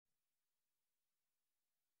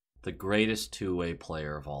the greatest two-way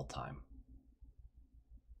player of all time.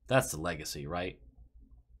 That's the legacy, right?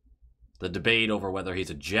 The debate over whether he's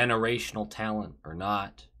a generational talent or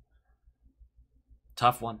not.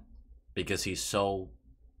 Tough one, because he's so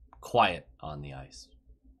quiet on the ice.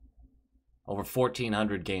 Over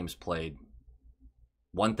 1,400 games played,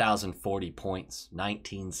 1,040 points,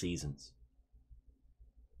 19 seasons.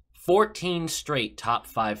 14 straight top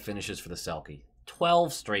 5 finishes for the Selke.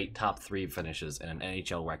 12 straight top 3 finishes and an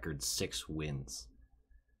NHL record 6 wins.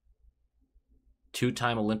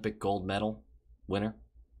 2-time Olympic gold medal winner.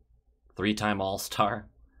 3-time All-Star.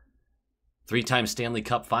 3-time Stanley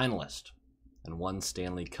Cup finalist. And 1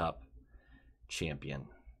 Stanley Cup champion.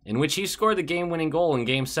 In which he scored the game-winning goal in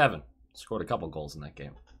Game 7. Scored a couple goals in that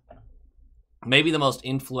game. Maybe the most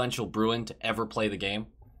influential Bruin to ever play the game.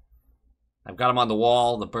 I've got him on the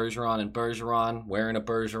wall, the Bergeron and Bergeron, wearing a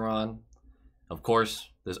Bergeron. Of course,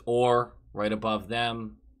 there's Orr right above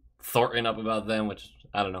them. Thornton up above them, which,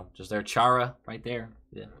 I don't know, just there. Chara right there.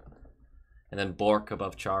 Yeah. And then Bork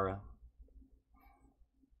above Chara.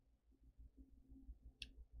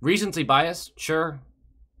 Recency bias, sure.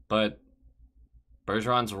 But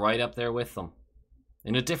Bergeron's right up there with them.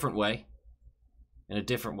 In a different way. In a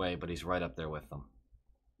different way, but he's right up there with them.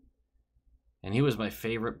 And he was my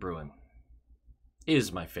favorite Bruin.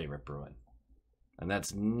 Is my favorite Bruin. And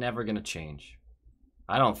that's never going to change.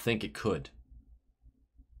 I don't think it could.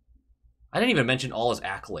 I didn't even mention all his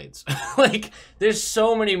accolades. Like, there's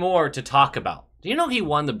so many more to talk about. Do you know he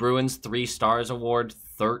won the Bruins 3 Stars Award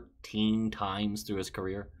 13 times through his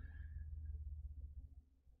career?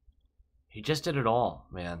 He just did it all,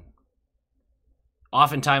 man.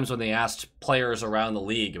 Oftentimes when they asked players around the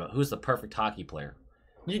league about who's the perfect hockey player,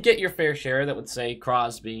 you get your fair share that would say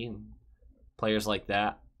Crosby and players like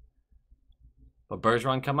that. But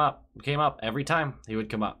Bergeron came up every time he would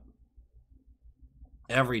come up.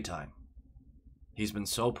 Every time. He's been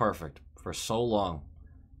so perfect for so long.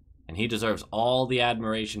 And he deserves all the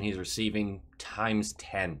admiration he's receiving times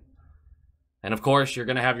 10. And of course, you're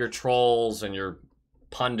going to have your trolls and your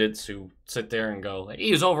pundits who sit there and go,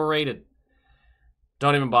 he's overrated.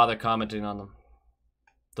 Don't even bother commenting on them.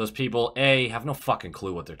 Those people, A, have no fucking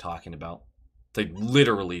clue what they're talking about. They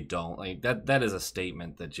literally don't. Like, that is a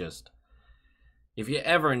statement that just... If you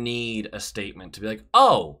ever need a statement to be like,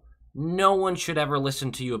 oh, no one should ever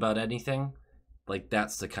listen to you about anything, like,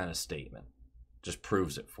 that's the kind of statement. Just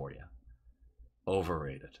proves it for you.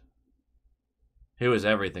 Overrated. He was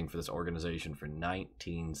everything for this organization for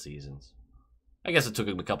 19 seasons. I guess it took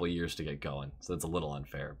him a couple of years to get going, so that's a little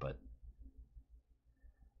unfair, but...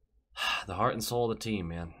 The heart and soul of the team,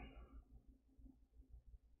 man.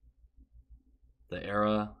 The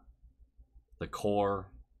era, the core.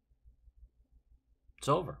 It's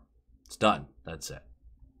over. It's done. That's it.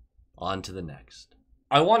 On to the next.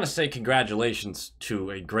 I want to say congratulations to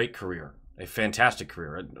a great career. A fantastic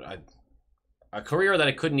career. A career that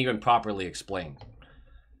I couldn't even properly explain.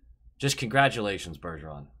 Just congratulations,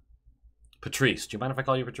 Bergeron. Patrice. Do you mind if I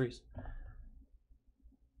call you Patrice?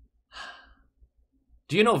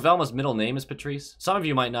 Do you know Velma's middle name is Patrice? Some of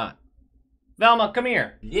you might not. Velma, come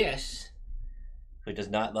here. This, who does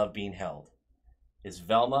not love being held, is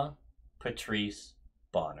Velma Patrice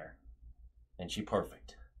Bonner. And she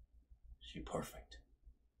perfect. She perfect.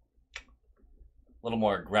 A little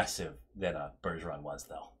more aggressive than Bergeron was,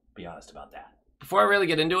 though. Be honest about that. Before I really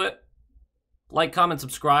get into it, like, comment,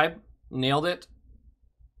 subscribe. Nailed it.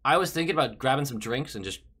 I was thinking about grabbing some drinks and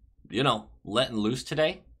just, you know, letting loose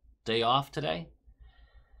today. Day off today.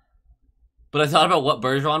 But I thought about what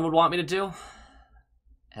Bergeron would want me to do.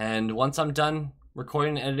 And once I'm done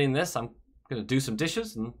recording and editing this, I'm going to do some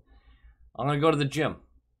dishes and I'm going to go to the gym.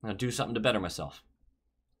 I'm going to do something to better myself.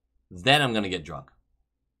 Then I'm going to get drunk.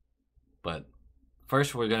 But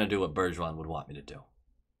first we're going to do what Bergeron would want me to do.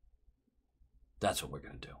 That's what we're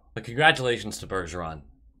going to do. But congratulations to Bergeron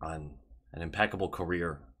on an impeccable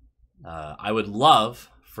career. I would love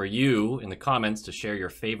for you in the comments to share your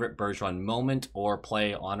favorite Bergeron moment or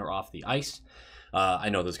play on or off the ice. I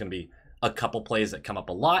know there's going to be a couple plays that come up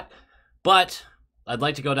a lot, but I'd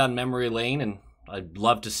like to go down memory lane, and I'd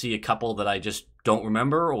love to see a couple that I just don't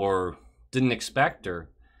remember or didn't expect or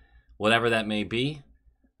whatever that may be.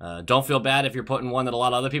 Don't feel bad if you're putting one that a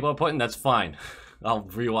lot of other people are putting. That's fine. I'll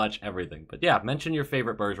rewatch everything. But yeah, mention your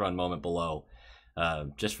favorite Bergeron moment below,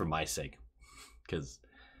 just for my sake, because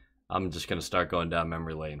I'm just going to start going down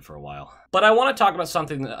memory lane for a while. But I want to talk about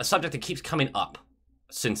a subject that keeps coming up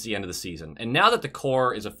since the end of the season. And now that the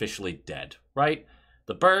core is officially dead, right?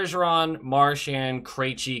 The Bergeron, Marchand,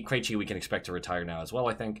 Krejci we can expect to retire now as well,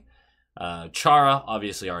 I think. Chara,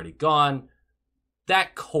 obviously already gone.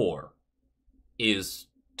 That core is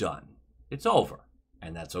done. It's over.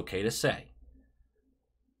 And that's okay to say.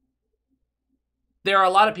 There are a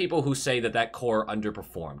lot of people who say that that core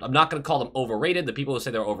underperformed. I'm not going to call them overrated. The people who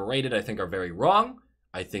say they're overrated, I think, are very wrong.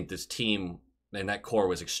 I think this team and that core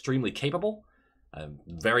was extremely capable.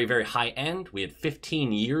 Very, very high end. We had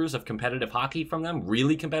 15 years of competitive hockey from them.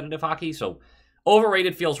 Really competitive hockey. So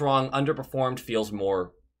overrated feels wrong. Underperformed feels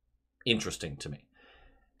more interesting to me.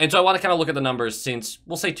 And so I want to kind of look at the numbers since,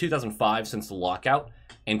 we'll say 2005, since the lockout,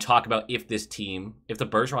 and talk about if this team, if the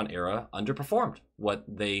Bergeron era underperformed, what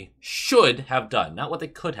they should have done, not what they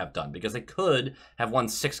could have done, because they could have won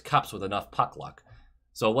 6 cups with enough puck luck.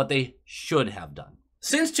 So what they should have done.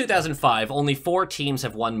 Since 2005, only 4 teams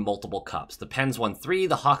have won multiple cups. The Pens won 3,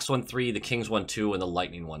 the Hawks won 3, the Kings won 2, and the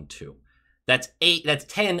Lightning won 2. That's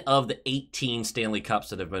 10 of the 18 Stanley Cups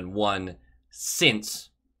that have been won since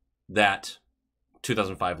that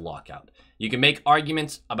 2005 lockout. You can make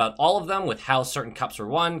arguments about all of them with how certain cups were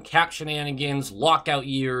won, cap shenanigans, lockout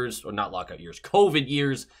years, or not lockout years, COVID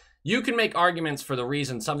years. You can make arguments for the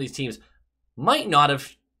reason some of these teams might not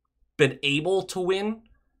have been able to win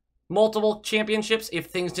multiple championships if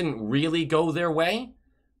things didn't really go their way,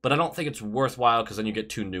 but I don't think it's worthwhile because then you get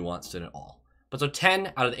too nuanced in it all. But so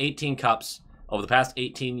 10 out of the 18 cups over the past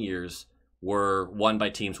 18 years were won by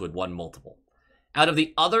teams who had won multiple. Out of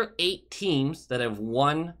the other 8 teams that have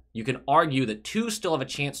won, you can argue that 2 still have a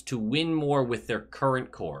chance to win more with their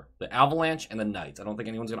current core, the Avalanche and the Knights. I don't think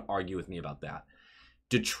anyone's going to argue with me about that.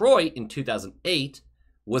 Detroit in 2008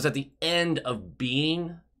 was at the end of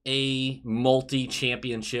being a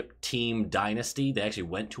multi-championship team dynasty. They actually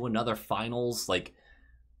went to another finals. Like,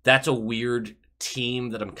 that's a weird team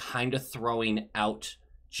that I'm kind of throwing out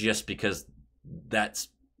just because that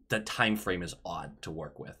time frame is odd to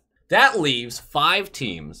work with. That leaves 5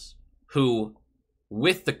 teams who,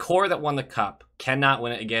 with the core that won the cup, cannot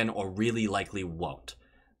win it again or really likely won't.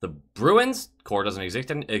 The Bruins, core doesn't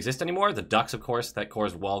exist anymore. The Ducks, of course, that core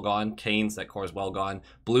is well gone. Canes, that core is well gone.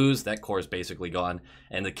 Blues, that core is basically gone.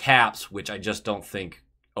 And the Caps, which I just don't think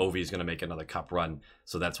Ovi's going to make another cup run,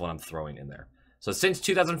 so that's what I'm throwing in there. So since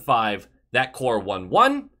 2005, that core won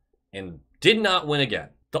 1 and did not win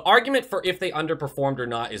again. The argument for if they underperformed or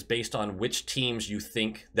not is based on which teams you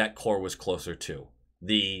think that core was closer to.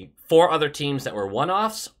 The 4 other teams that were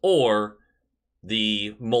one-offs or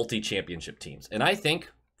the multi-championship teams. And I think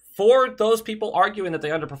for those people arguing that they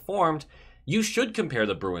underperformed, you should compare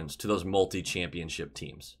the Bruins to those multi-championship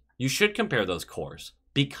teams. You should compare those cores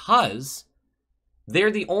because they're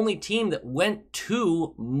the only team that went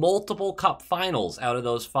to multiple cup finals out of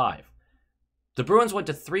those 5. The Bruins went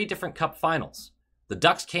to 3 different cup finals. The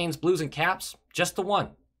Ducks, Canes, Blues, and Caps, just the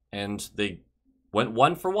 1. And they went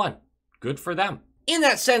 1 for 1. Good for them. In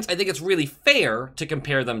that sense, I think it's really fair to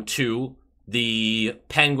compare them to the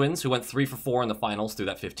Penguins, who went 3 for 4 in the finals through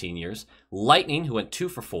that 15 years. Lightning, who went 2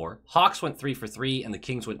 for 4. Hawks went 3 for 3, and the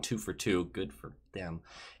Kings went 2 for 2. Good for them.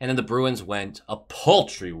 And then the Bruins went a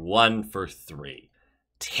paltry 1 for 3.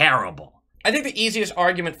 Terrible. I think the easiest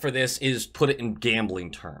argument for this is put it in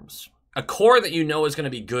gambling terms. A core that you know is going to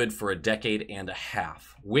be good for a decade and a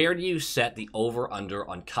half. Where do you set the over-under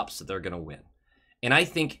on cups that they're going to win? And I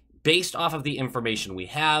think based off of the information we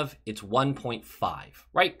have, it's 1.5,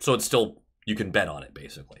 right? So it's still, you can bet on it,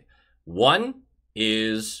 basically. 1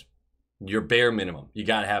 is your bare minimum. You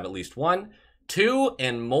got to have at least 1. 2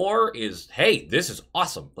 and more is, hey, this is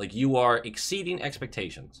awesome. Like, you are exceeding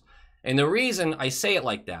expectations. And the reason I say it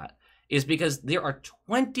like that is because there are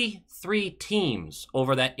 23 teams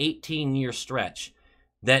over that 18-year stretch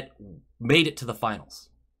that made it to the finals.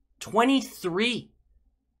 23.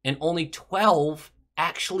 And only 12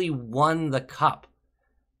 actually won the cup.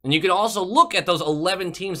 And you can also look at those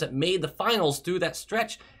 11 teams that made the finals through that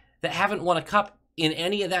stretch that haven't won a cup in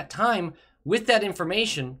any of that time. With that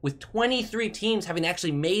information, with 23 teams having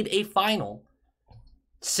actually made a final,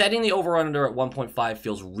 setting the over-under at 1.5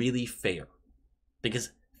 feels really fair.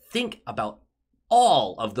 Because think about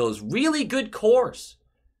all of those really good cores.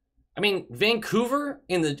 I mean, Vancouver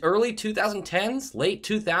in the early 2010s, late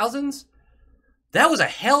 2000s, that was a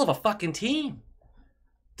hell of a fucking team.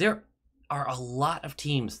 There are a lot of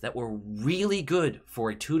teams that were really good for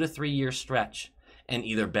a 2 to 3 year stretch, and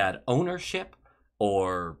either bad ownership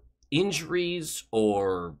or injuries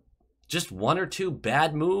or just 1 or 2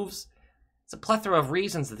 bad moves. It's a plethora of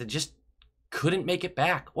reasons that they just couldn't make it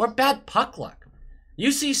back, or bad puck luck.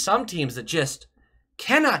 You see some teams that just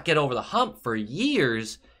cannot get over the hump for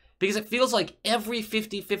years because it feels like every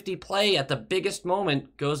 50-50 play at the biggest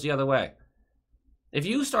moment goes the other way. If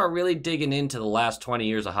you start really digging into the last 20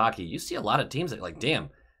 years of hockey, you see a lot of teams that are like, damn,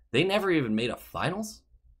 they never even made a finals?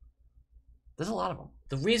 There's a lot of them.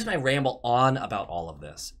 The reason I ramble on about all of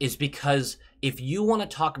this is because if you want to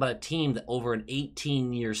talk about a team that over an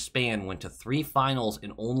 18-year span went to 3 finals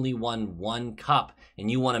and only won 1 cup,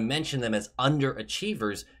 and you want to mention them as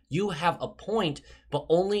underachievers, you have a point, but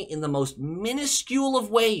only in the most minuscule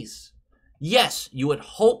of ways. Yes, you would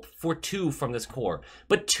hope for 2 from this core,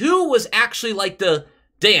 but 2 was actually like the,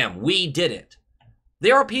 damn, we did it.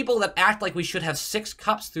 There are people that act like we should have 6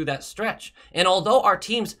 cups through that stretch. And although our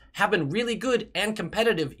teams have been really good and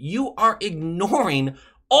competitive, you are ignoring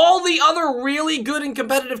all the other really good and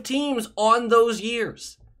competitive teams on those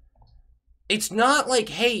years. It's not like,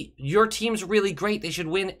 hey, your team's really great, they should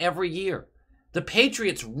win every year. The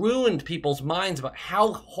Patriots ruined people's minds about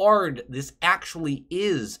how hard this actually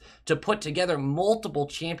is to put together multiple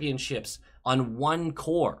championships on one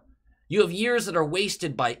core. You have years that are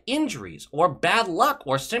wasted by injuries or bad luck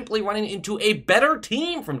or simply running into a better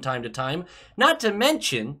team from time to time. Not to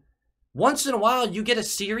mention, once in a while you get a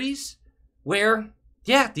series where,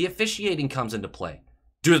 yeah, the officiating comes into play.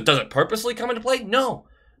 Does it purposely come into play? No.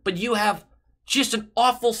 But you have just an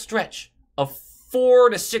awful stretch of 4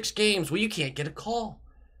 to 6 games where you can't get a call.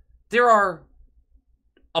 There are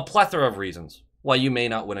a plethora of reasons why you may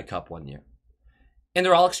not win a cup one year. And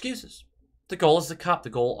they're all excuses. The goal is the cup. The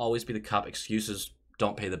goal will always be the cup. Excuses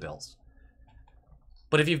don't pay the bills.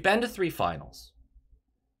 But if you've been to 3 finals,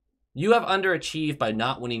 you have underachieved by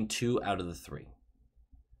not winning 2 out of the 3.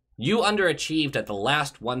 You underachieved at the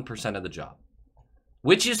last 1% of the job,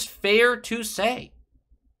 which is fair to say.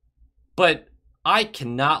 But I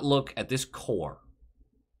cannot look at this core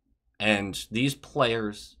and these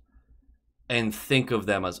players and think of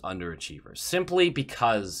them as underachievers simply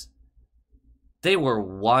because they were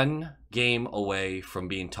 1 game away from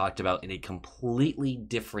being talked about in a completely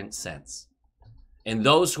different sense. And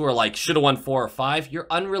those who are like, should have won 4 or 5, you're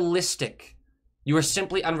unrealistic. You are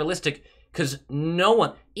simply unrealistic because no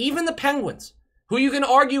one, even the Penguins, who you can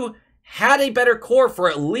argue had a better core for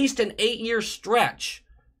at least an 8-year stretch,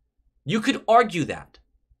 you could argue that.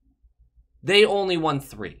 They only won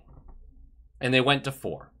 3. And they went to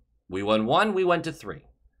 4. We won 1, we went to 3.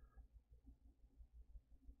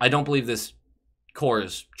 I don't believe this core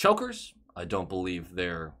is chokers. I don't believe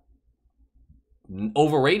they're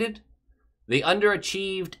overrated. They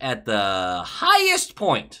underachieved at the highest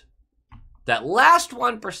point. That last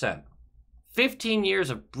 1%. 15 years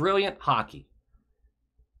of brilliant hockey.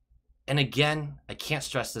 And again, I can't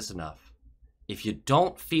stress this enough. If you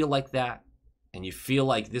don't feel like that, and you feel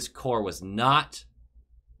like this core was not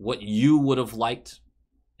what you would have liked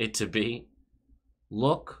it to be,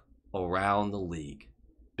 look around the league.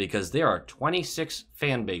 Because there are 26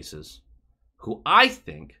 fan bases who I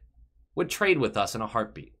think would trade with us in a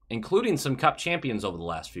heartbeat, including some cup champions over the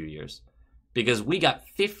last few years, because we got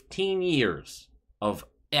 15 years of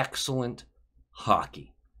excellent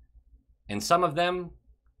hockey. And some of them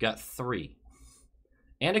got 3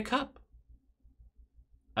 and a cup.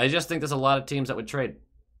 I just think there's a lot of teams that would trade.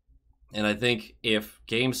 And I think if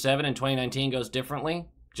Game 7 in 2019 goes differently,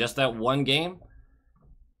 just that one game,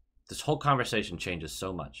 this whole conversation changes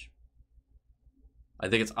so much. I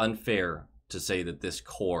think it's unfair to say that this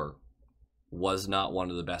core was not one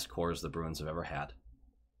of the best cores the Bruins have ever had.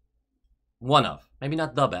 One of. Maybe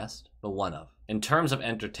not the best, but one of. In terms of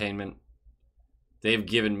entertainment, they've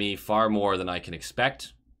given me far more than I can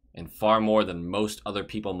expect, and far more than most other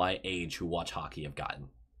people my age who watch hockey have gotten.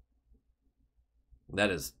 That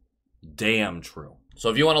is damn true. So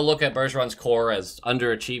if you want to look at Bergeron's core as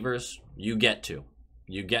underachievers, you get to.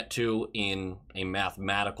 You get to in a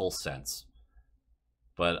mathematical sense.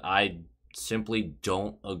 But I simply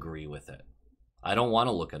don't agree with it. I don't want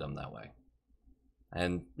to look at them that way.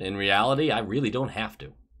 And in reality, I really don't have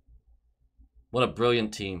to. What a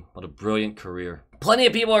brilliant team. What a brilliant career. Plenty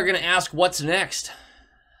of people are going to ask, what's next?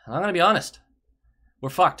 I'm going to be honest. We're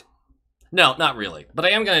fucked. No, not really. But I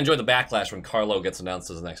am going to enjoy the backlash when Carlo gets announced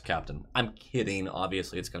as the next captain. I'm kidding.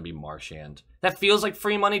 Obviously, it's going to be Marchand. That feels like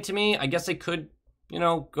free money to me. I guess they could, you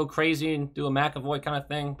know, go crazy and do a McAvoy kind of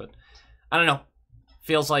thing. But I don't know.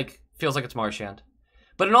 Feels like it's Marchand.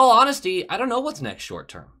 But in all honesty, I don't know what's next short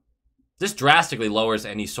term. This drastically lowers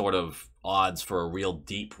any sort of odds for a real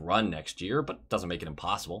deep run next year, but doesn't make it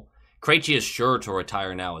impossible. Krejci is sure to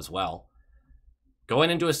retire now as well. Going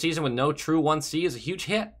into a season with no true 1C is a huge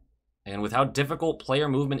hit. And with how difficult player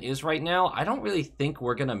movement is right now, I don't really think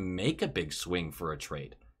we're going to make a big swing for a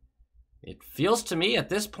trade. It feels to me at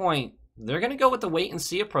this point, they're going to go with the wait and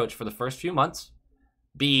see approach for the first few months.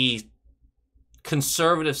 Be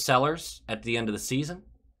conservative sellers at the end of the season.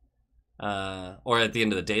 Or at the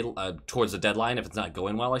end of the day, towards the deadline, if it's not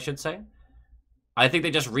going well, I should say. I think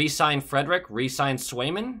they just re-sign Frederick, re-sign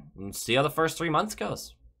Swayman, and see how the first 3 months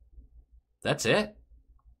goes. That's it.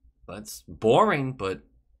 That's boring, but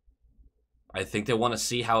I think they want to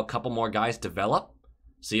see how a couple more guys develop.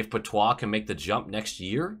 See if Patois can make the jump next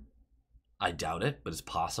year. I doubt it, but it's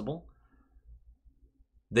possible.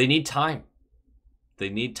 They need time. They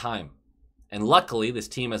need time. And luckily, this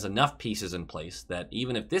team has enough pieces in place that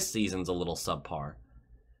even if this season's a little subpar,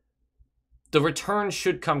 the return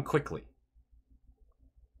should come quickly.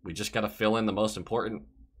 We just got to fill in the most important,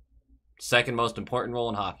 second most important role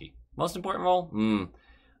in hockey. Most important role?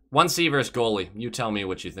 1C versus goalie. You tell me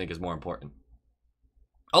what you think is more important.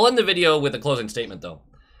 I'll end the video with a closing statement, though.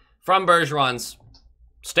 From Bergeron's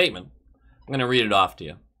statement, I'm going to read it off to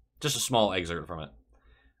you. Just a small excerpt from it.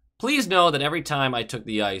 Please know that every time I took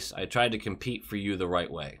the ice, I tried to compete for you the right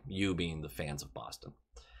way, you being the fans of Boston.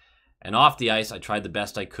 And off the ice, I tried the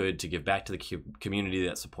best I could to give back to the community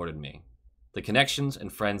that supported me. The connections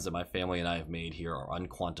and friends that my family and I have made here are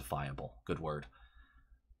unquantifiable. Good word.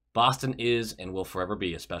 Boston is and will forever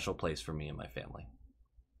be a special place for me and my family.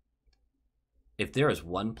 If there is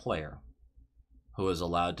one player who is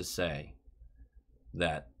allowed to say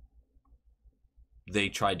that they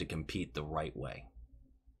tried to compete the right way,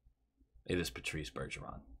 it is Patrice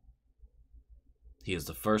Bergeron. He is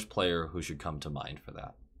the first player who should come to mind for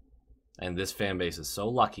that. And this fan base is so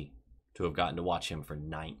lucky to have gotten to watch him for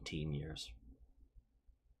 19 years.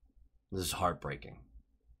 This is heartbreaking.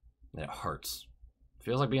 It hurts. It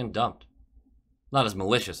feels like being dumped. Not as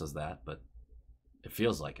malicious as that, but it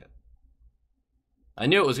feels like it. I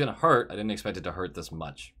knew it was going to hurt. I didn't expect it to hurt this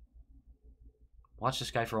much. Watched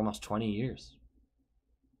this guy for almost 20 years.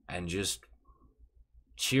 And just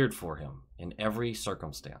cheered for him in every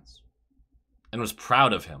circumstance. And was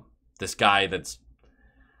proud of him. This guy that's,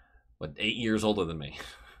 8 years older than me.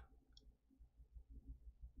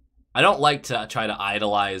 I don't like to try to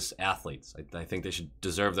idolize athletes. I think they should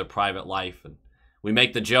deserve their private life. And we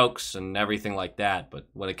make the jokes and everything like that. But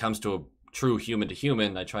when it comes to a true human to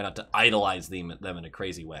human, I try not to idolize them in a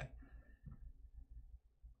crazy way.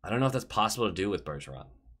 I don't know if that's possible to do with Bergeron.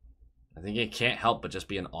 I think you can't help but just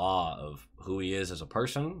be in awe of who he is as a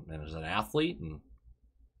person and as an athlete. And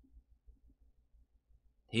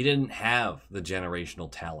he didn't have the generational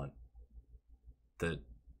talent that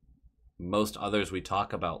most others we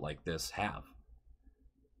talk about like this have.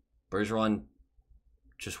 Bergeron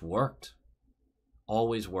just worked.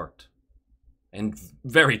 Always worked. And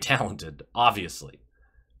very talented, obviously.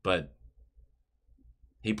 But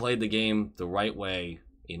he played the game the right way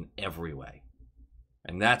in every way.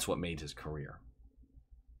 And that's what made his career.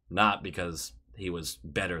 Not because he was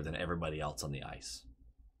better than everybody else on the ice.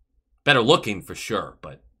 Better looking for sure,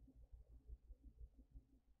 but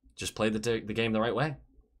just played the game the right way.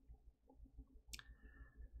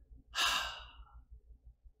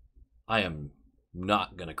 I am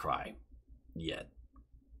not going to cry yet.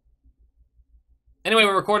 Anyway,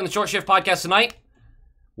 we're recording the Short Shift podcast tonight.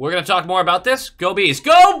 We're going to talk more about this. Go Bees.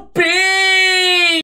 Go Bees!